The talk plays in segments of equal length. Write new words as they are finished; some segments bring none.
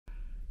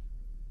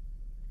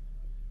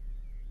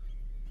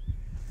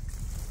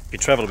If you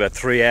travel about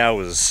 3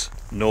 hours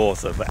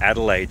north of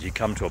Adelaide, you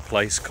come to a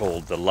place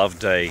called the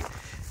Loveday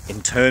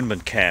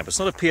Internment camp. It's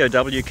not a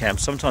POW camp,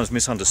 sometimes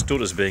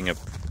misunderstood as being a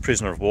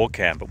prisoner of war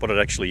camp, but what it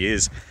actually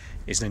is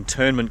an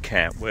internment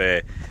camp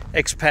where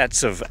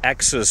expats of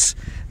Axis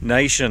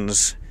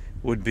nations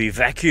would be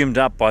vacuumed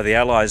up by the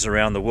Allies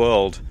around the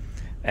world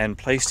and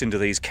placed into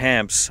these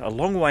camps a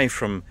long way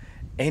from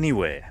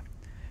anywhere.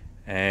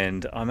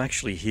 And I'm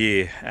actually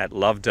here at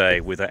Loveday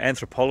with an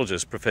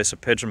anthropologist, Professor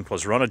Pedram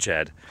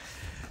Kozronajad,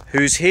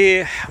 who's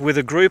here with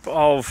a group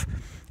of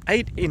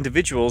 8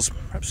 individuals,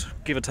 perhaps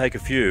give or take a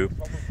few,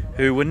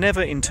 who were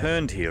never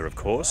interned here, of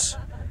course,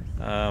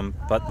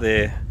 but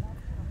their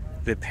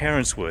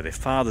parents were, their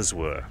fathers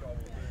were.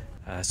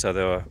 So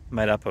they were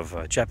made up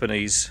of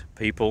Japanese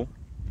people,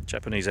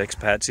 Japanese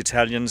expats,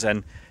 Italians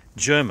and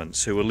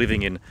Germans who were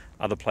living in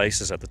other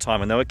places at the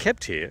time, and they were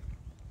kept here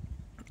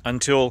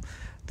until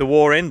the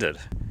war ended,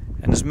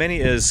 and as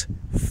many as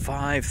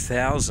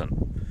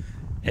 5,000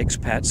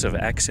 expats of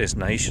Axis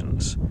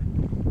nations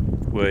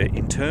were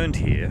interned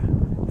here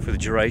for the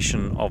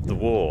duration of the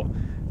war.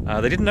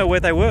 They didn't know where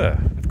they were,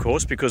 of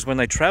course, because when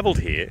they travelled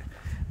here,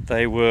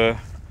 they were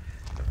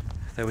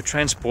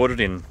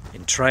transported in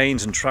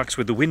trains and trucks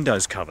with the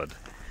windows covered,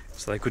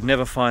 so they could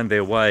never find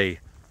their way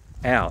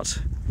out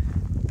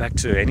back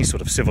to any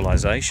sort of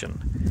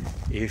civilization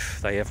if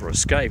they ever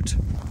escaped.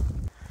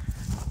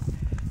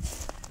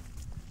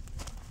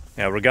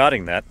 Now,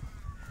 regarding that,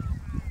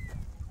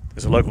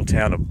 there's a local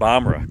town of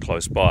Barmera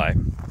close by,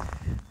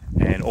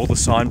 and all the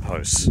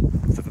signposts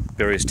for the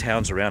various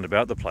towns around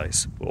about the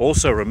place were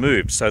also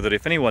removed so that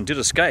if anyone did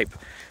escape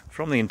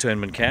from the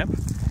internment camp,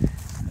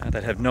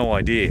 they'd have no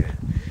idea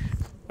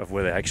of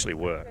where they actually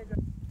were.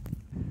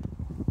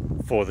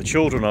 For the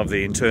children of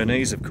the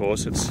internees, of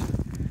course, it's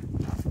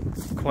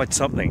quite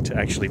something to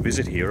actually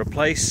visit here, a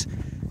place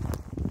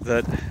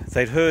that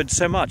they'd heard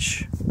so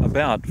much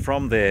about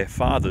from their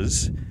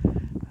fathers,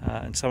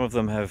 and some of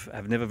them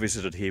have never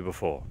visited here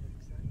before.